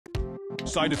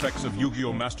Side effects of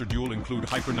Yu-Gi-Oh! MasterDuel include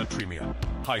hypernatremia,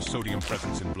 high sodium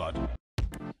presence in blood.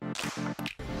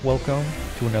 Welcome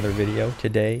to another video.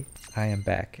 Today, I am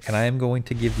back, and I am going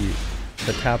to give you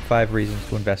the top 5 reasons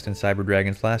to invest in Cyber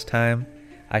Dragons. Last time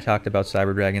I talked about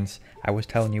Cyber Dragons, I was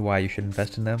telling you why you should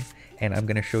invest in them, and I'm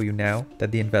going to show you now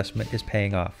that the investment is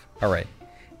paying off. Alright,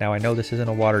 now I know this isn't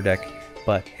a water deck,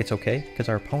 but it's okay, because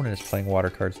our opponent is playing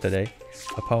water cards today.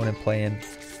 Opponent playing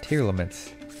Tier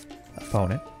Limits.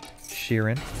 Opponent,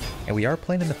 Sheeran, and we are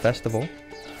playing in the festival,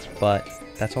 but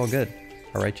that's all good.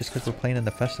 Alright, just because we're playing in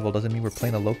the festival doesn't mean we're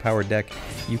playing a low-powered deck.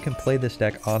 You can play this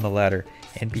deck on the ladder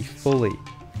and be fully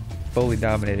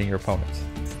dominating your opponents.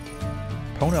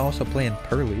 Opponent also playing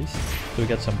Pearlies, so we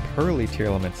got some Pearly Tier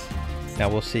Limits. Now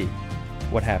we'll see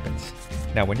what happens.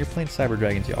 Now when you're playing Cyber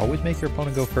Dragons, you always make your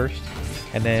opponent go first,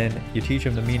 and then you teach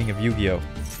them the meaning of Yu-Gi-Oh!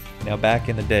 Now back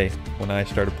in the day, when I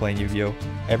started playing Yu-Gi-Oh!,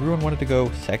 everyone wanted to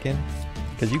go second,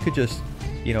 because you could just,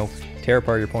 tear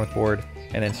apart your opponent's board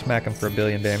and then smack them for 1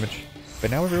 billion damage.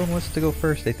 But now everyone wants to go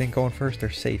first. They think going first, they're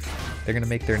safe. They're going to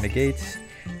make their negates.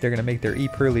 They're going to make their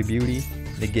E-Pearly Beauty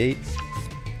negate.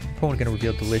 Opponent going to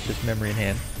reveal Delicious Memory in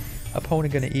hand.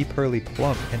 Opponent going to E-Pearly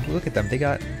Plump. And look at them. They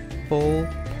got full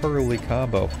Pearly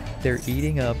combo. They're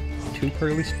eating up 2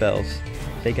 Pearly spells.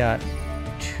 They got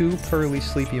 2 Pearly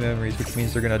Sleepy Memories, which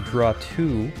means they're going to draw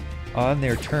 2 on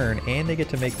their turn. And they get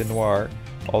to make the Noir.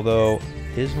 Although,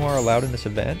 is Noir allowed in this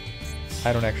event?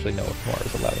 I don't actually know if Noir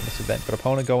is allowed in this event, but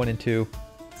opponent going into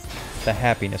the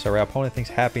Happiness. Alright, opponent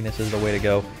thinks Happiness is the way to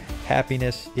go.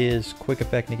 Happiness is quick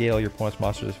effect, negate all your opponent's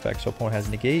monster's effects. So opponent has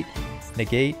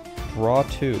negate, draw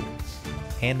 2.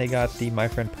 And they got the My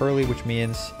Friend Pearly, which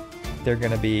means they're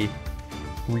going to be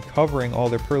recovering all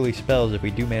their Pearly spells if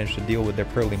we do manage to deal with their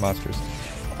Pearly monsters.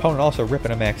 Opponent also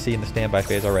ripping a Max C in the standby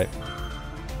phase. Alright.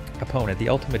 Opponent, the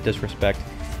ultimate disrespect.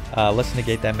 Let's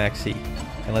negate that Max C.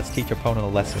 And let's teach opponent a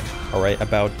lesson, alright,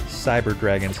 about Cyber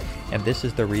Dragons. And this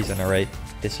is the reason, alright?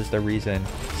 This is the reason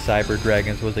Cyber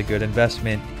Dragons was a good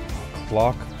investment.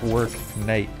 Clockwork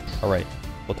Knight. Alright,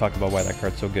 we'll talk about why that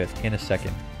card's so good in a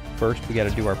second. First, we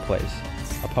gotta do our plays.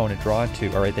 Opponent drawing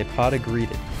 2. Alright, they pot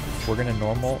greeted. We're gonna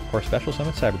normal or special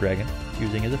summon Cyber Dragon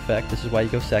using his effect. This is why you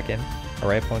go second.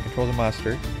 Alright, opponent controls a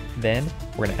monster. Then,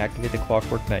 we're gonna activate the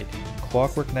Clockwork Knight.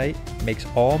 Clockwork Knight makes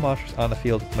all monsters on the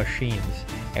field machines.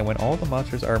 And when all the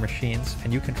monsters are machines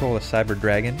and you control a Cyber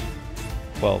Dragon,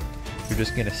 well, you're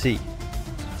just gonna see.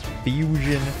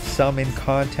 Fusion, Summon,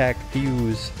 Contact,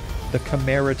 Fuse, the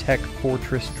Chimera Tech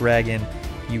Fortress Dragon.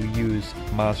 You use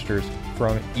monsters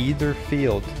from either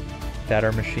field that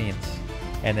are machines.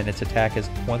 And then its attack is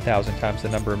 1,000 times the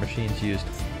number of machines used.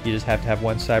 You just have to have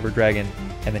one Cyber Dragon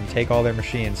and then take all their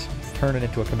machines, turn it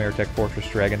into a Chimera Tech Fortress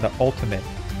Dragon, the ultimate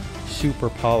super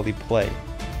poly play.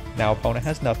 Now opponent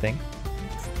has nothing.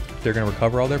 They're going to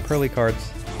recover all their Pearly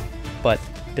cards, but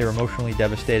they're emotionally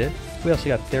devastated. We also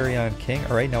got Therion King.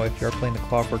 Alright, now if you're playing the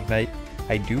Clockwork Knight,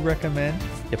 I do recommend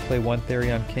you play one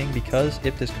Therion King, because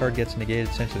if this card gets negated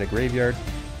sent to the graveyard,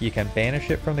 you can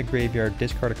banish it from the graveyard,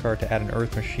 discard a card to add an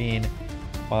Earth Machine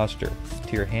monster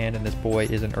to your hand, and this boy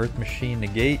is an Earth Machine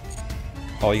negate.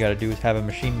 All you got to do is have a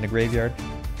machine in the graveyard.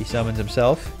 He summons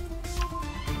himself.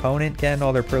 Opponent getting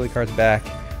all their Pearly cards back.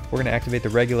 We're going to activate the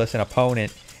Regulus, and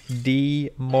opponent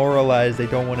demoralized. They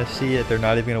don't want to see it. They're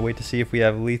not even going to wait to see if we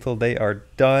have lethal. They are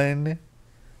done.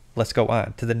 Let's go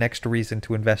on to the next reason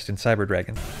to invest in Cyber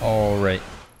Dragon. Alright,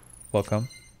 welcome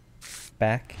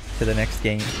back to the next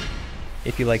game.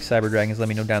 If you like Cyber Dragons, let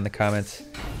me know down in the comments.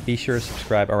 Be sure to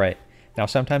subscribe. Alright, now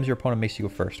sometimes your opponent makes you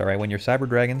go first. Alright, when you're Cyber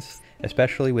Dragons,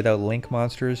 especially without Link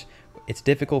monsters, it's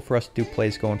difficult for us to do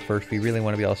plays going first. We really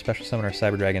want to be able to special summon our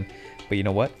Cyber Dragon. But you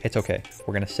know what? It's okay.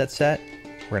 We're going to set.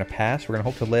 We're going to pass, we're going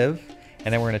to hope to live,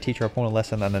 and then we're going to teach our opponent a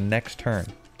lesson on the next turn.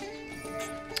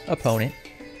 Opponent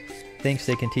thinks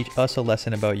they can teach us a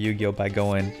lesson about Yu-Gi-Oh! By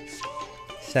going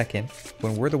second,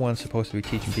 when we're the ones supposed to be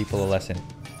teaching people a lesson.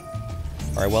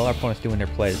 Alright, while our opponent's doing their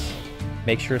plays,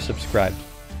 make sure to subscribe.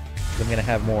 I'm going to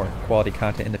have more quality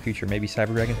content in the future. Maybe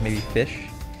Cyber Dragons, maybe Fish.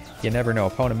 You never know.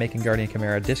 Opponent making Guardian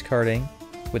Chimera, discarding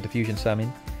with the Fusion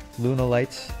Summon, Luna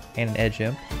Lights, and an Edge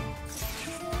Imp.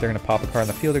 They're going to pop a card on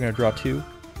the field, they're going to draw 2.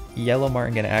 Yellow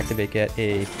Martin going to activate, get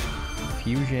a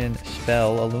fusion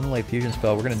spell, a Lunalight fusion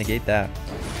spell. We're going to negate that.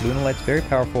 Lunalight's very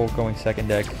powerful going second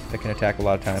deck that can attack a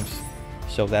lot of times.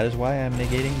 So that is why I'm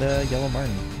negating the Yellow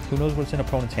Martin. Who knows what's in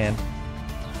opponent's hand?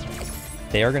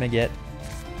 They are going to get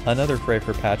another Fray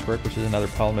for Patchwork, which is another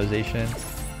Polymerization.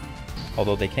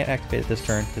 Although they can't activate it this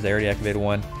turn because they already activated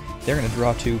one. They're going to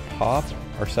draw 2, pop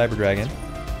our Cyber Dragon.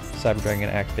 Cyber Dragon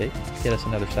going to activate. Get us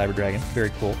another Cyber Dragon. Very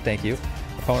cool. Thank you.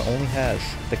 Opponent only has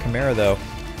the Chimera though.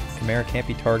 Chimera can't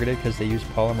be targeted because they use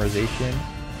polymerization.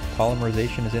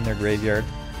 Polymerization is in their graveyard.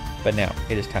 But now,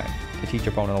 it is time to teach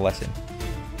opponent a lesson.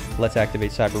 Let's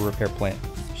activate Cyber Repair Plant.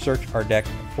 Search our deck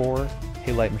for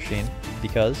a Light Machine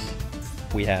because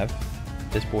we have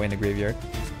this boy in the graveyard.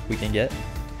 We can get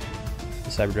the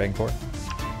Cyber Dragon Core.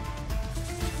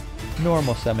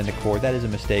 Normal summon the core. That is a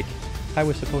mistake. I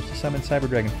was supposed to summon Cyber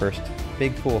Dragon first.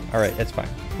 Big fool. Alright, that's fine.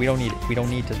 We don't need it. We don't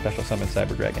need to special summon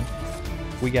Cyber Dragon.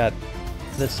 We got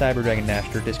the Cyber Dragon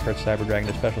Nashter, discard Cyber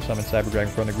Dragon to special summon Cyber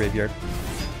Dragon from the graveyard.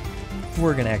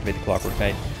 We're going to activate the Clockwork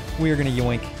Knight. We are going to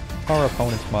yoink our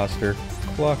opponent's monster,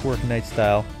 Clockwork Knight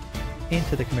style,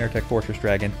 into the Chimera Tech Fortress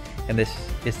Dragon, and this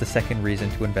is the second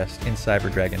reason to invest in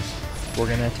Cyber Dragons. We're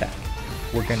going to attack.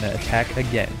 We're going to attack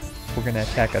again. We're going to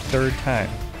attack a third time.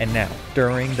 And now,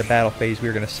 during the battle phase,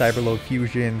 we're going to Cyberload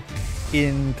Fusion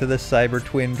into the Cyber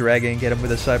Twin Dragon, get him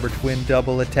with a Cyber Twin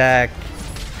double attack.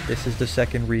 This is the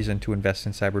second reason to invest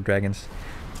in Cyber Dragons.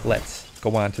 Let's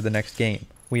go on to the next game.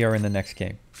 We are in the next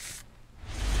game.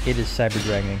 It is Cyber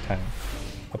Dragoning time.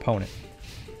 Opponent.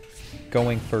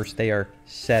 Going first, they are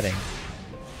setting.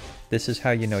 This is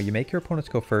how you know. You make your opponents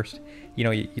go first. You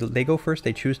know, they go first,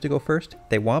 they choose to go first.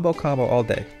 They wombo combo all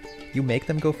day. You make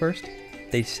them go first,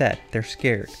 they set. They're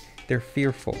scared. They're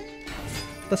fearful.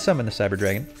 Let's summon the Cyber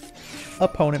Dragon.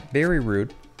 Opponent, very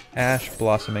rude. Ash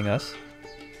blossoming us.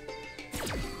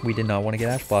 We did not want to get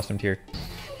Ash blossomed here.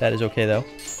 That is okay though.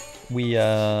 We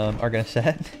are going to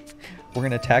set. We're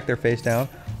going to attack their face down.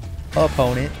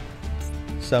 Opponent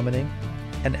summoning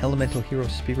an Elemental Hero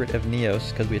Spirit of Neos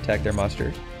because we attacked their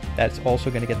monster. That's also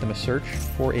going to get them a search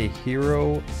for a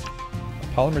hero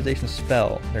polymerization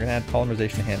spell. They're going to add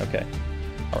polymerization to hand. Okay.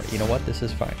 Alright, you know what? This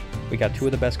is fine. We got two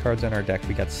of the best cards on our deck.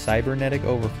 We got Cybernetic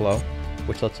Overflow,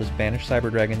 which lets us banish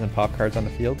Cyber Dragons and pop cards on the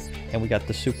field. And we got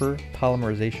the Super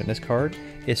Polymerization. This card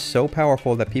is so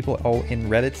powerful that people in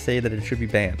Reddit say that it should be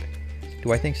banned.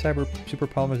 Do I think Super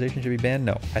Polymerization should be banned?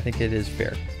 No. I think it is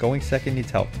fair. Going second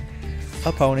needs help.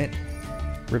 Opponent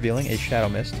revealing a Shadow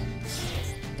Mist.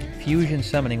 Fusion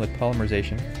summoning with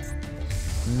Polymerization.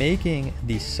 Making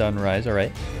the Sunrise.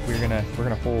 Alright. We're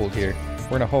gonna hold here.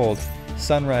 We're gonna hold.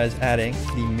 Sunrise adding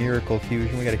the Miracle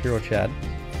Fusion. We got a Hero Chad.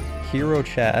 Hero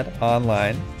Chad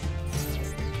online.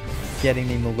 Getting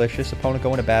the Malicious. Opponent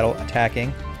going to battle.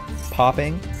 Attacking.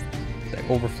 Popping. The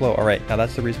Overflow. Alright, now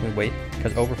that's the reason we wait.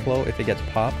 Because Overflow, if it gets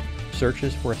popped,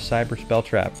 searches for a Cyber Spell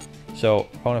Trap. So,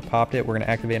 opponent popped it. We're going to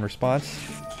activate in response.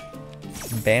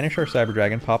 Banish our Cyber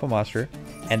Dragon. Pop a monster.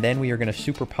 And then we are going to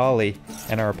Super Poly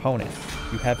and our opponent.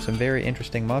 You have some very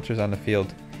interesting monsters on the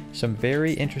field. Some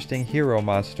very interesting hero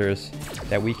monsters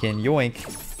that we can yoink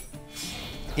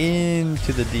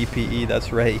into the DPE.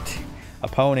 That's right.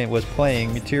 Opponent was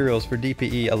playing materials for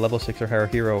DPE, a level 6 or higher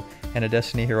hero, and a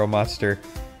Destiny hero monster.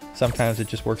 Sometimes it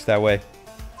just works that way.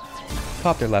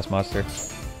 Pop their last monster.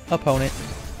 Opponent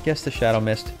gets the Shadow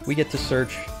Mist. We get to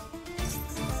search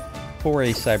for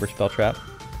a Cyber Spell Trap.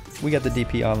 We got the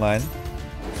DP online.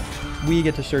 We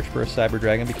get to search for a Cyber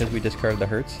Dragon because we discarded the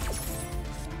Hurts.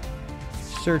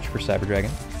 Search for Cyber Dragon.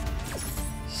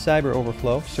 Cyber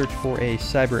Overflow. Search for a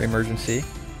Cyber Emergency.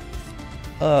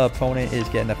 Opponent is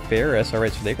getting a Ferris.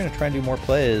 Alright, so they're going to try and do more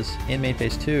plays in main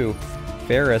phase 2.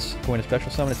 Ferris going to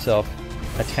special summon itself.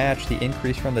 Attach the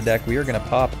increase from the deck. We are going to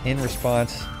pop in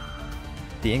response.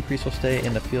 The increase will stay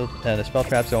in the field, the spell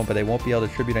trap zone, but they won't be able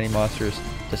to tribute any monsters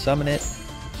to summon it.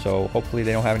 So hopefully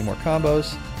they don't have any more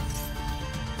combos.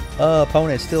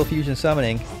 Opponent still fusion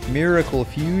summoning. Miracle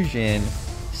Fusion.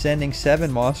 Sending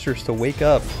 7 monsters to wake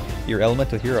up your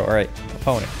elemental hero. Alright,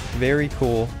 opponent. Very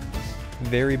cool.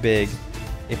 Very big.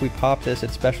 If we pop this, it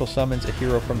special summons a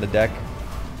hero from the deck.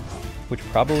 Which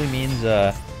probably means,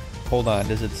 hold on,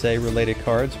 does it say related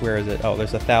cards? Where is it? Oh,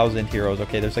 there's 1,000 heroes.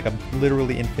 Okay, there's like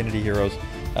literally infinity heroes.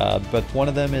 But one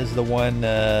of them is the one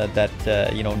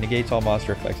that, you know, negates all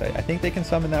monster effects. I think they can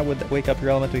summon that with Wake Up Your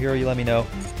Elemental Hero. You let me know.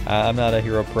 I'm not a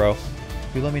hero pro.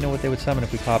 You let me know what they would summon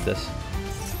if we pop this.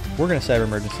 We're going to Cyber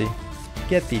Emergency.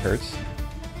 Get the Hurts.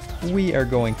 We are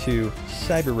going to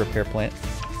Cyber Repair Plant.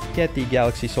 Get the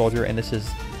Galaxy Soldier. And this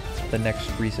is the next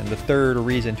reason. The third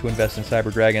reason to invest in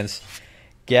Cyber Dragons.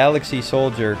 Galaxy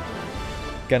Soldier.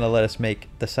 Gonna let us make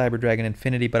the Cyber Dragon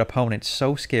Infinity, but opponent's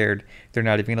so scared they're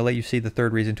not even gonna let you see the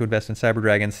third reason to invest in Cyber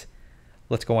Dragons.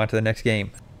 Let's go on to the next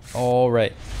game.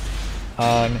 Alright,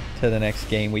 on to the next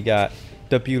game. We got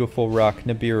the beautiful rock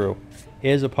Nibiru.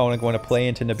 Is opponent going to play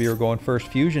into Nibiru going first?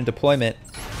 Fusion deployment.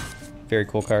 Very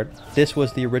cool card. This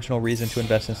was the original reason to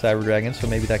invest in Cyber Dragons, so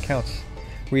maybe that counts.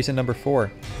 Reason number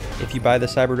 4. If you buy the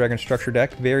Cyber Dragon structure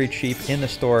deck, very cheap in the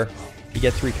store, you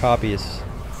get 3 copies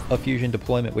of Fusion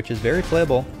Deployment, which is very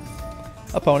playable.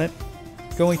 Opponent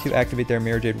Going to activate their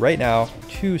Mirror Jade right now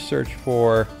to search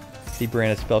for the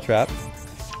Branded Spell Trap.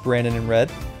 Brandon in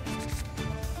red.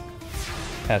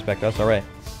 Pass back to us. Alright.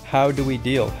 How do we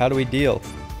deal? How do we deal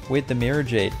with the Mirror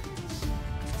Jade?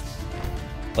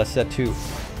 Let's set 2.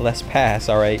 Let's pass.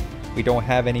 Alright. We don't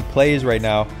have any plays right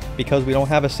now because we don't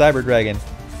have a Cyber Dragon.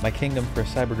 My kingdom for a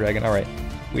Cyber Dragon. Alright.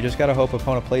 We just gotta hope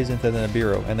opponent plays into the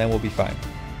Nibiru and then we'll be fine.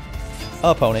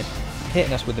 Opponent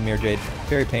hitting us with the Mirror Jade.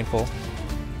 Very painful.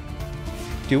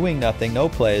 Doing nothing. No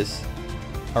plays.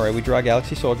 Alright, we draw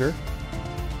Galaxy Soldier.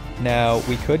 Now,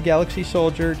 we could Galaxy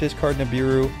Soldier, discard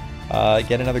Nibiru,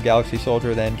 get another Galaxy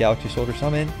Soldier, then Galaxy Soldier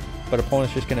summon, but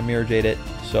opponent's just going to Mirror Jade it,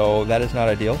 so that is not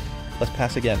ideal. Let's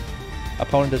pass again.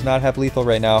 Opponent does not have lethal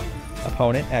right now.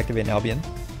 Opponent, activate an Albion.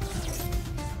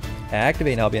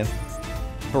 Activate an Albion.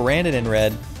 Branded in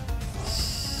red.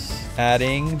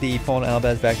 Adding the opponent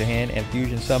Albaz back to hand and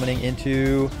fusion summoning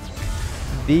into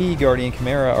the Guardian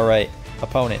Chimera. Alright,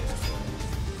 opponent.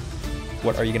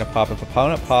 What are you going to pop? If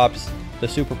opponent pops the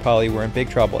Super Poly, we're in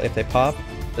big trouble. If they pop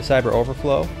the Cyber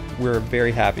Overflow, we're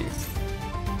very happy.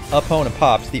 Opponent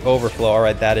pops the Overflow.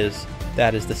 Alright, that is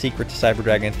the secret to Cyber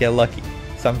Dragons. Get lucky.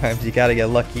 Sometimes you gotta get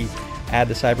lucky. Add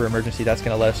the Cyber Emergency. That's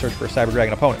going to let us search for a Cyber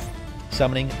Dragon opponent.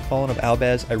 Summoning Fallen of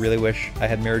Albaz. I really wish I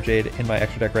had Mirror Jade in my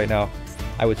extra deck right now.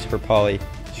 I would Super Poly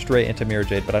straight into Mirror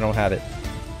Jade, but I don't have it.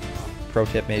 Pro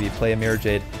tip, maybe play a Mirror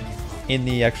Jade in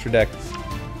the extra deck.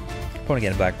 Opponent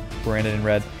getting black. Branded in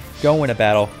red. Go into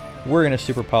battle. We're going to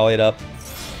Super Poly it up.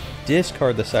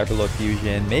 Discard the Cyberload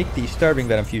Fusion. Make the Starving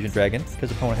Venom Fusion Dragon,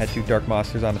 because opponent had 2 Dark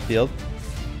Monsters on the field.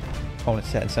 Opponent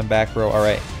setting some back row.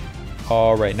 Alright.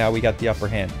 Alright, now we got the upper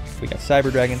hand. We got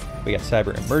Cyber Dragon. We got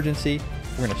Cyber Emergency.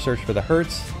 We're going to search for the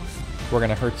Hertz. We're going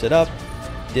to Hertz it up.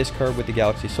 Discard with the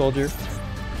Galaxy Soldier.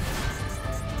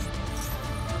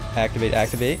 Activate,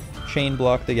 activate. Chain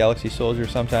block the Galaxy Soldier.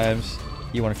 Sometimes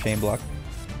you want to chain block.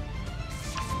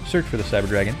 Search for the Cyber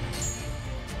Dragon.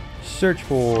 Search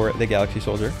for the Galaxy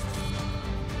Soldier.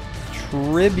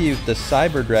 Tribute the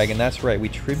Cyber Dragon. That's right, we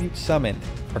tribute summon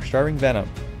our Starving Venom.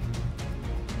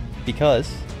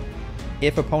 Because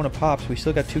if opponent pops, we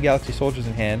still got 2 Galaxy Soldiers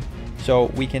in hand, so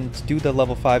we can do the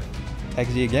level 5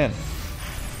 XZ again.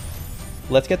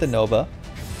 Let's get the Nova.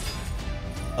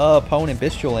 Opponent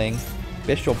Bestialing.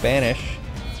 Bestial Banish.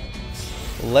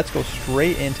 Let's go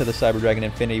straight into the Cyber Dragon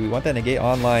Infinity. We want that negate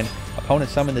online. Opponent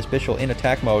summon this Bestial in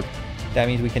attack mode. That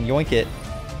means we can yoink it.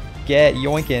 Get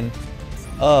yoinking.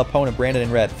 Opponent branded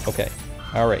in red. Okay.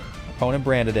 Alright. Opponent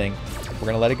brandeding. We're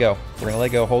going to let it go. We're going to let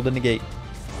it go. Hold the negate.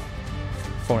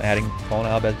 Opponent adding Fallen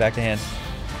Albaz back to hand.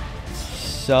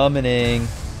 Summoning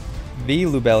the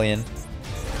Lubellion.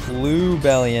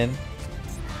 Lubellion.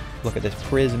 Look at this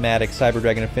prismatic Cyber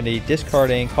Dragon Infinity.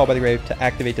 Discarding Call by the Grave to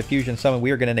activate the fusion summon.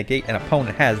 We are going to negate. An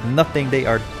opponent has nothing. They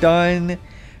are done.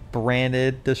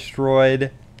 Branded.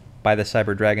 Destroyed by the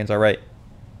Cyber Dragons. Alright.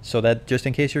 So that, just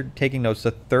in case you're taking notes,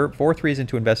 the fourth reason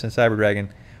to invest in Cyber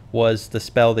Dragon was the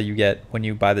spell that you get when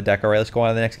you buy the deck. Alright, let's go on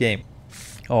to the next game.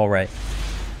 Alright.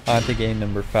 On to game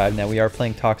number 5. Now we are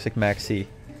playing Toxic Maxi,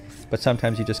 but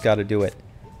sometimes you just gotta do it.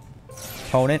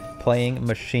 Opponent playing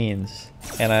Machines.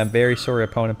 And I'm very sorry,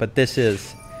 opponent, but this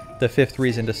is the 5th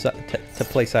reason to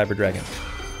play Cyber Dragon.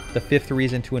 The 5th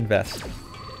reason to invest.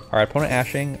 Alright, opponent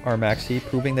ashing our Maxi,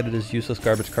 proving that it is a useless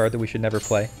garbage card that we should never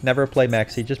play. Never play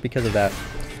Maxi just because of that.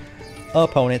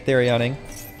 Opponent, Therioning.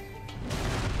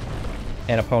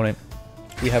 And opponent,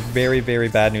 we have very, very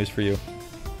bad news for you.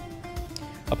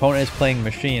 Opponent is playing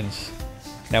Machines.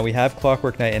 Now we have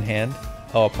Clockwork Knight in hand.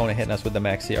 Oh, opponent hitting us with the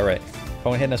Maxi. Alright.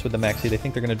 Opponent hitting us with the Maxi. They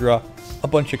think they're going to draw a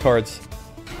bunch of cards.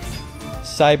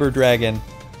 Cyber Dragon.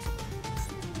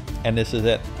 And this is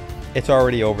it. It's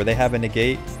already over. They have a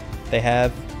negate. They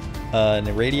have an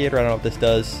Irradiator. I don't know what this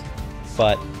does,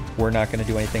 but we're not going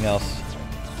to do anything else.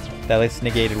 That is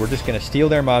negated. We're just going to steal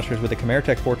their monsters with the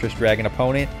Chimeratech Fortress Dragon.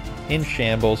 Opponent in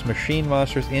shambles. Machine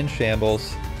monsters in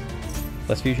shambles.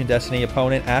 Let's Fusion Destiny.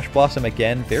 Opponent Ash Blossom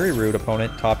again. Very rude,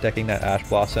 opponent. Top decking that Ash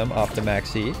Blossom off the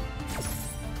Maxi.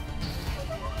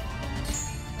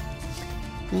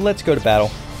 Let's go to battle.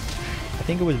 I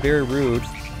think it was very rude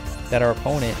that our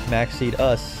opponent Maxi'd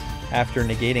us after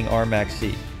negating our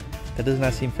Maxi. That does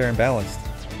not seem fair and balanced.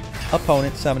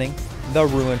 Opponent summoning the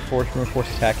Ruin Force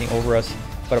attacking over us.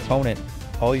 But opponent,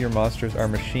 all your monsters are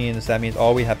machines. That means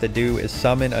all we have to do is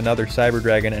summon another Cyber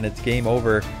Dragon and it's game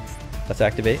over. Let's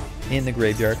activate in the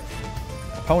graveyard.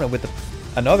 Opponent with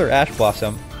another Ash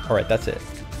Blossom. Alright, that's it.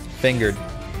 Fingered.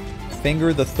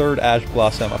 Finger the 3rd Ash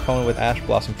Blossom. Opponent with Ash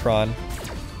Blossom Tron.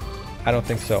 I don't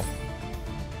think so.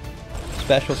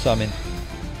 Special summon.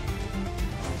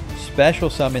 Special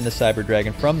summon the Cyber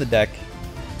Dragon from the deck.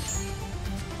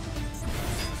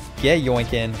 get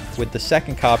yoinkin with the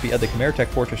second copy of the Chimera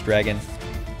Fortress Dragon.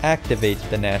 Activate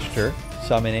the Nashter,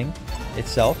 summoning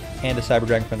itself and a Cyber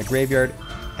Dragon from the graveyard.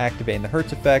 Activating the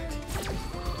Hertz effect.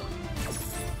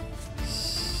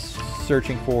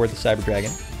 Searching for the Cyber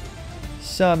Dragon.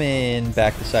 Summon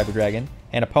back the Cyber Dragon.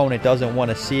 An opponent doesn't want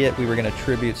to see it. We were going to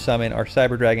tribute summon our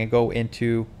Cyber Dragon, go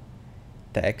into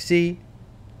the XZ.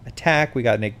 Attack. We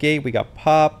got negate. We got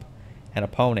pop. An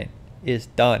opponent is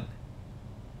done.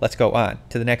 Let's go on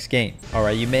to the next game.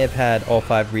 Alright, you may have had all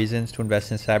 5 reasons to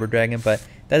invest in Cyber Dragon, but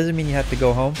that doesn't mean you have to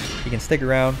go home. You can stick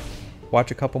around,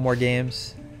 watch a couple more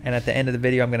games, and at the end of the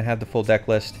video I'm going to have the full deck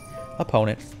list.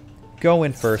 Opponent. Go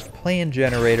in first, playing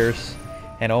generators,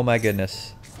 and oh my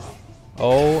goodness.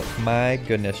 Oh my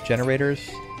goodness, generators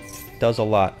does a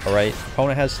lot, alright?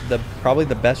 Opponent has probably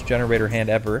the best generator hand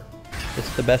ever.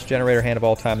 It's the best generator hand of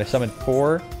all time. They summoned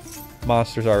 4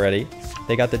 monsters already.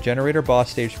 They got the generator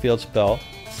boss stage field spell.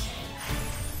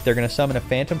 They're going to summon a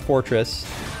Phantom Fortress,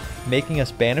 making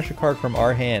us banish a card from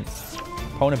our hand.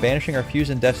 Opponent banishing our Fuse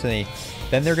and Destiny.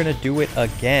 Then they're going to do it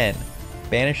again,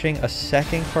 banishing a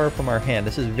second card from our hand.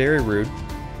 This is very rude.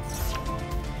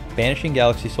 Banishing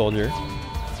Galaxy Soldier.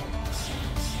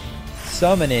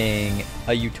 Summoning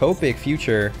a Utopic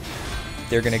Future.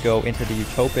 They're going to go into the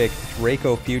Utopic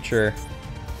Draco Future.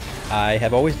 I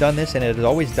have always done this and it has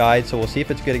always died, so we'll see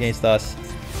if it's good against us.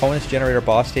 Opponent's generator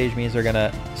boss stage means they're going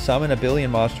to summon a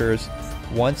billion monsters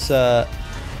once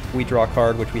we draw a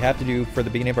card, which we have to do for the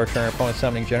beginning of our turn. Opponent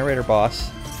summoning generator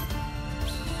boss.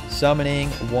 Summoning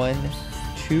 1,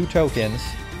 2 tokens,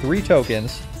 3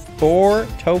 tokens, 4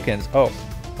 tokens. Oh,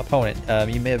 opponent,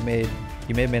 you may have made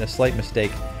a slight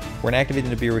mistake. We're going to activate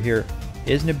the Nibiru here.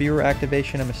 Is Nibiru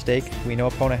activation a mistake? We know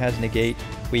opponent has negate.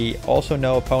 We also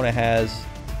know opponent has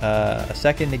a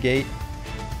second negate.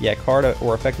 Yeah, card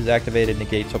or effect is activated,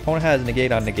 negate. So opponent has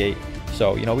negate on negate.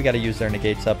 So, you know, we got to use their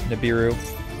negates up. Nibiru.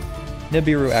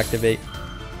 Nibiru activate.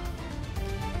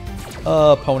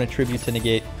 Opponent tribute to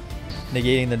negate.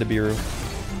 Negating the Nibiru.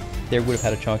 They would have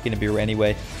had a chunky Nibiru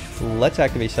anyway. Let's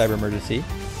activate Cyber Emergency.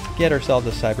 Get ourselves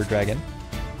a Cyber Dragon.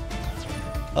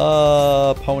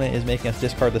 Opponent is making us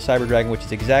discard the Cyber Dragon, which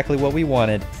is exactly what we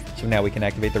wanted. So now we can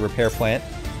activate the Repair Plant.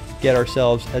 Get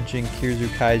ourselves a Jinkirzu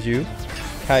Kaiju.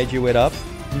 Kaiju it up.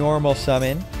 Normal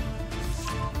summon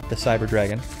the Cyber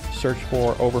Dragon. Search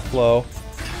for Overflow.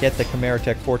 Get the Chimera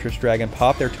Fortress Dragon.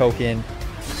 Pop their token.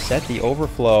 Set the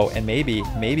Overflow. And maybe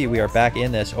we are back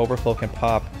in this. Overflow can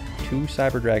pop 2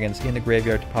 Cyber Dragons in the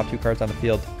graveyard to pop 2 cards on the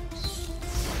field.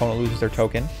 Opponent loses their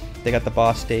token. They got the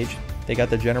boss stage. They got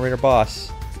the generator boss.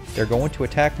 They're going to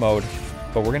attack mode.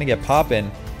 But we're going to get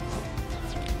poppin'.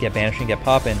 Get banishing, get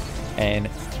poppin'. And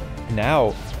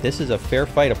now this is a fair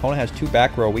fight. Opponent has 2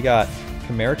 back row. We got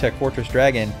Chimera Fortress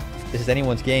Dragon. This is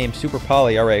anyone's game. Super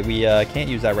Poly. Alright, we can't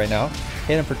use that right now.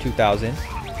 Hit him for 2,000.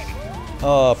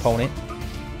 Opponent.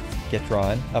 Get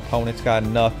drawn. Opponent's got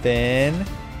nothing.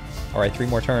 Alright, 3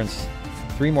 more turns.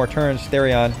 3 more turns.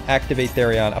 Therion. Activate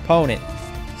Therion. Opponent.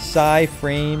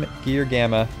 Psy-Frame Gear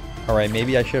Gamma. Alright,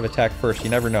 maybe I should have attacked first. You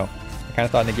never know. I kind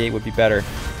of thought negate would be better.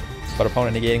 But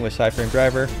opponent negating with Psy-Frame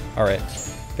Driver. Alright.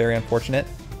 Very unfortunate.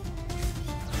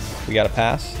 We got to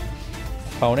pass.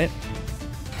 Opponent.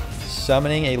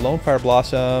 Summoning a Lone Fire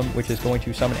Blossom, which is going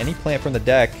to summon any plant from the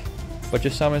deck, but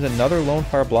just summons another Lone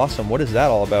Fire Blossom. What is that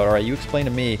all about? Alright, you explain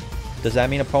to me. Does that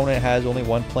mean opponent has only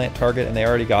 1 plant target and they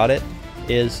already got it?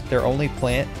 Is their only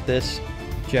plant this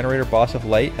Generator Boss of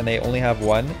Light and they only have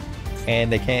 1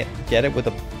 and they can't get it with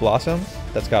a Blossom?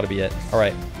 That's got to be it.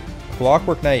 Alright.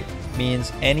 Clockwork Knight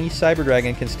means any Cyber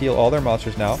Dragon can steal all their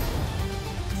monsters now.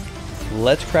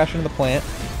 Let's crash into the plant.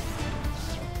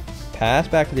 Pass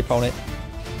back to the opponent.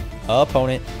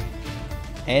 Opponent.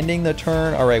 Ending the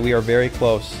turn. Alright, we are very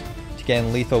close to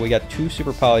getting lethal. We got 2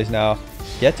 Super Polys now.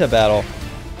 Get to battle.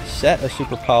 Set a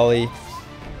Super Poly.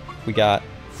 We got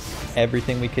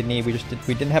everything we could need. We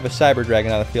didn't have a Cyber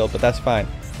Dragon on the field, but that's fine.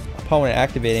 Opponent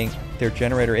activating their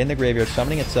generator in the graveyard,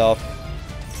 summoning itself.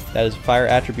 That is Fire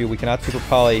Attribute. We cannot Super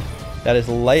Poly. That is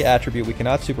Light Attribute. We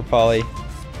cannot Super Poly.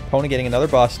 Opponent getting another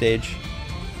boss stage.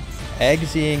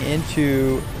 Exiting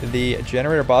into the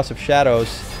Generator Boss of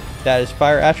Shadows. That is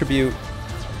Fire Attribute.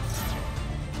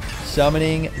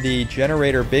 Summoning the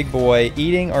Generator Big Boy.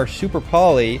 Eating our Super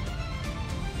Poly.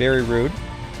 Very rude.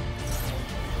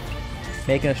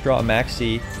 Making us draw a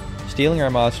Maxi. Stealing our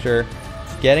monster.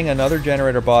 Getting another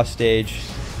Generator Boss stage.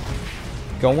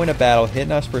 Going to battle.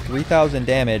 Hitting us for 3,000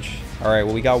 damage. Alright,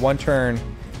 well we got 1 turn.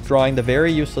 Drawing the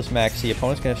very useless Maxi.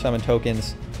 Opponent's going to summon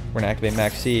tokens. We're going to activate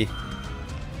Maxi.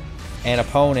 And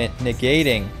opponent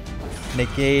negating.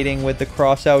 Negating with the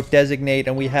cross out designate,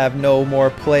 and we have no more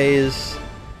plays.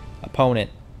 Opponent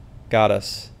got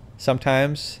us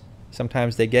Sometimes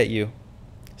they get you.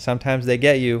 Sometimes they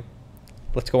get you.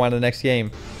 Let's go on to the next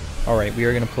game. Alright, we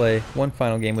are going to play one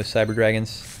final game with Cyber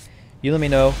Dragons. You let me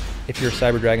know if you're a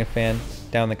Cyber Dragon fan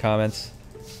down in the comments.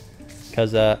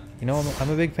 Because, you know, I'm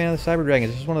a big fan of the Cyber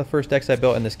Dragons. This is one of the first decks I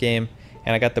built in this game.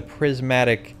 And I got the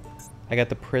prismatic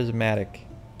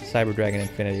Cyber Dragon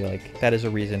Infinity. Like, that is a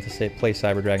reason to say play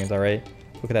Cyber Dragons, alright?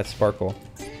 Look at that sparkle.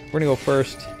 We're going to go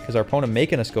first, because our opponent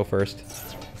making us go first.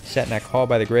 Setting that call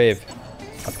by the grave.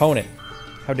 Opponent,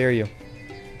 how dare you?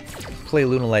 Play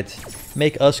Lunalights.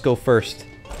 Make us go first.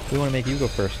 We want to make you go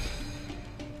first.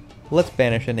 Let's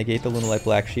banish and negate the Lunalight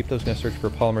Black Sheep that was going to search for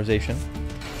polymerization.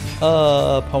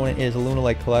 Opponent is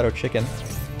Lunalight Kaleido Chicken.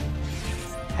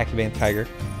 Activating Tiger.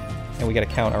 And we got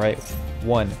to count, alright?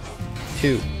 1,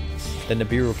 2. The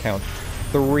Nibiru count.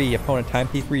 3. Opponent Time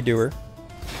Thief Redoer.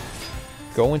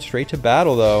 Going straight to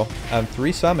battle, though.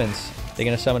 3 summons. They're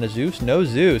going to summon a Zeus? No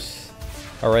Zeus.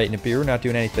 Alright, Nibiru not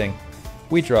doing anything.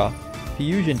 We draw.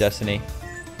 Fusion Destiny.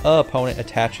 Opponent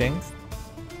attaching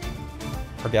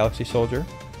our Galaxy Soldier.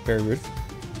 Very rude.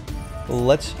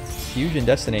 Let's Fusion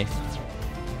Destiny.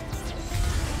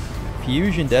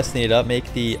 Fusion Destiny it up.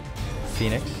 Make the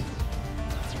Phoenix.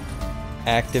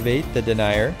 Activate the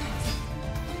Denier.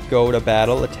 Go to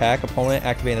battle. Attack. Opponent.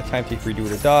 Activating the Time Thief Redoer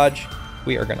to dodge.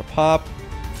 We are going to pop.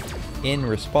 In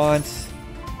response.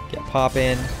 Get pop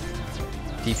in.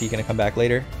 DP going to come back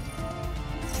later.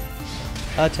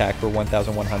 Attack for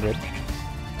 1,100.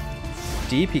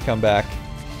 DP come back.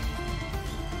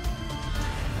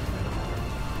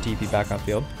 DP back on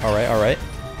field. Alright, alright.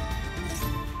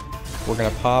 We're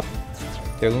going to pop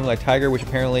their Lunalight Tiger, which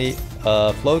apparently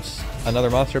floats another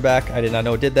monster back. I did not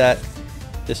know it did that.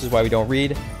 This is why we don't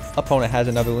read. Opponent has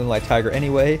another Lunalight Tiger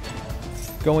anyway.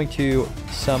 Going to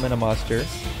summon a monster.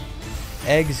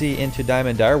 Eggsy into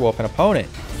Diamond Direwolf, an opponent.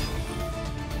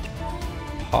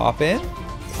 Pop in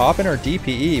our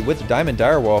DPE with the Diamond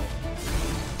Direwolf.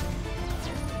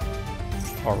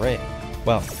 Alright.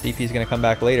 Well, DP is going to come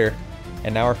back later.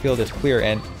 And now our field is clear.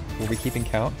 And were we keeping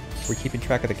count? We're keeping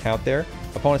track of the count there.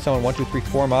 Opponent summon 1, 2, 3,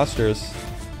 4 monsters.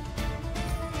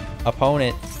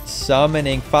 Opponent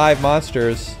summoning 5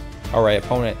 monsters. Alright,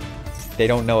 opponent. They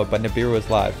don't know it, but Nibiru is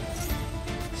live.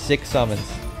 6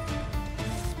 summons.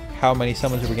 How many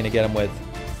summons are we going to get him with?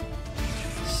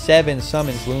 7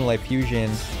 summons Lunalight Fusion.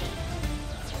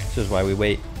 This is why we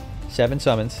wait. 7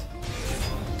 summons.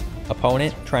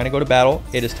 Opponent trying to go to battle.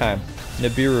 It is time.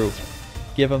 Nibiru.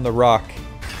 Give him the rock.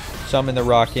 Summon the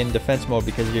rock in defense mode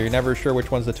because you're never sure which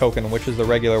one's the token and which is the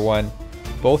regular one.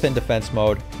 Both in defense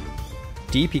mode.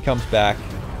 DP comes back.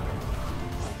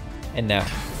 And now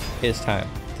it is time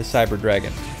to Cyber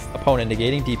Dragon. Opponent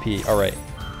negating DP. Alright.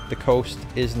 The coast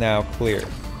is now clear.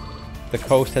 The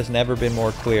coast has never been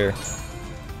more clear.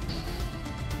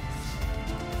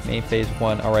 Main phase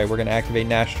 1. Alright, we're going to activate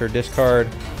Nashter. Discard.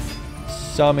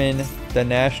 Summon the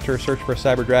Nashter. Search for a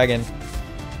Cyber Dragon.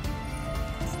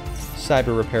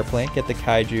 Cyber Repair Plant. Get the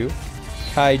Kaiju.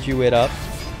 Kaiju it up.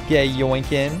 Get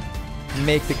yoinkin'.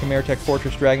 Make the Chimeratech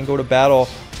Fortress Dragon go to battle.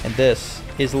 And this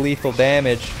is lethal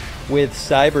damage with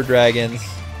Cyber Dragons.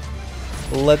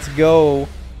 Let's go.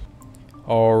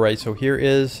 Alright, so here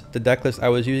is the deck list. I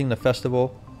was using the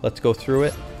Festival. Let's go through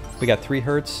it. We got 3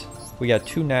 Hertz. We got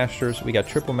 2 Nashters. We got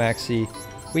triple Maxi.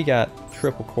 We got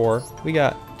triple Core. We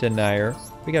got Denier.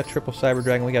 We got triple Cyber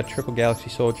Dragon. We got triple Galaxy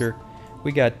Soldier.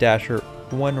 We got Dasher.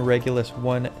 1 Regulus.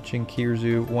 1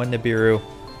 Jinkirzu. 1 Nibiru.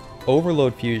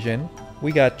 Overload Fusion.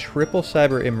 We got triple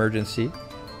Cyber Emergency.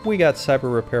 We got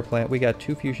Cyber Repair Plant. We got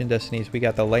 2 Fusion Destinies. We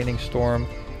got the Lightning Storm.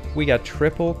 We got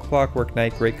triple Clockwork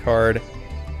Knight. Great card.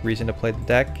 Reason to play the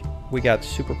deck. We got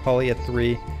Super Poly at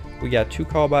 3. We got 2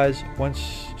 Call Buys, 1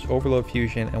 Overload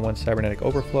Fusion, and 1 Cybernetic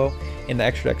Overflow. In the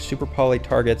extra deck, Super Poly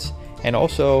targets, and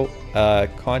also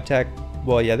Contact.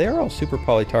 Well, yeah, they're all Super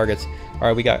Poly targets.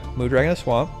 Alright, we got Moon Dragon of the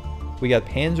Swamp. We got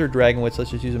Panzer Dragonwitz.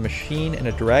 Let's just use a machine and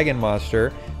a dragon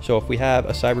monster. So if we have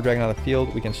a Cyber Dragon on the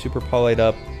field, we can Super Poly it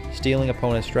up, stealing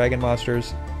opponent's dragon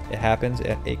monsters. It happens.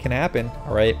 It can happen.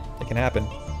 Alright, it can happen.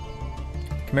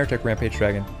 Chimeratech Rampage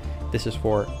Dragon. This is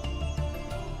for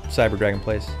Cyber Dragon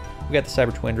plays. We got the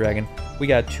Cyber Twin Dragon. We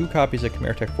got 2 copies of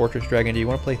Chimeratech Fortress Dragon. Do you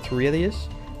want to play 3 of these?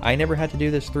 I never had to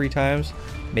do this 3 times.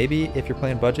 Maybe if you're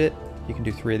playing budget, you can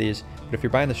do 3 of these. But if you're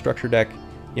buying the structure deck,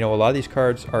 you know, a lot of these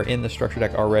cards are in the structure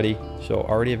deck already. So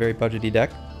already a very budgety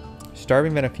deck.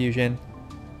 Starving Venom Fusion.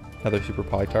 Another Super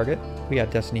Poly target. We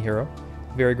got Destiny Hero.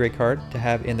 Very great card to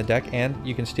have in the deck. And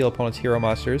you can steal opponent's hero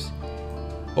monsters.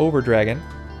 Over Dragon.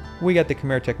 We got the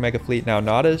Chimeratech Mega Fleet. Now,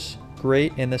 not as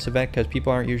great in this event because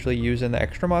people aren't usually using the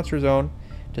extra monster zone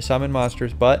to summon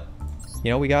monsters, but,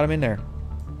 you know, we got them in there.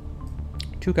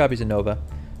 2 copies of Nova,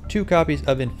 2 copies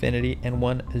of Infinity, and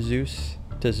 1 Zeus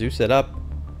to Zeus it up.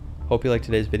 Hope you liked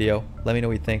today's video. Let me know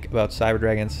what you think about Cyber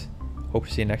Dragons. Hope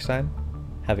to see you next time.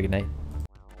 Have a good night.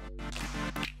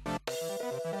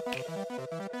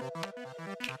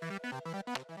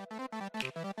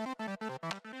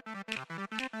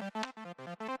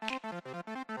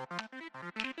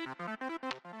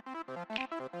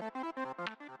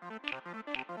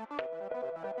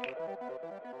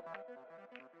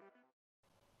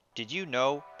 Did you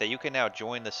know that you can now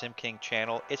join the SimKing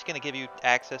channel? It's going to give you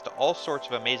access to all sorts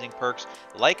of amazing perks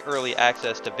like early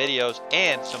access to videos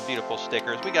and some beautiful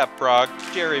stickers. We got Frog,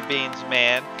 Jerry Beans,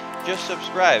 man. Just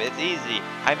subscribe. It's easy.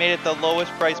 I made it the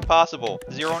lowest price possible.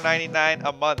 $0.99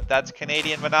 a month. That's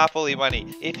Canadian Monopoly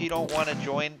money. If you don't want to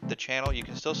join the channel, you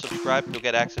can still subscribe. You'll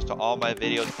get access to all my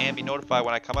videos and be notified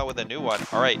when I come out with a new one.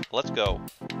 All right, let's go.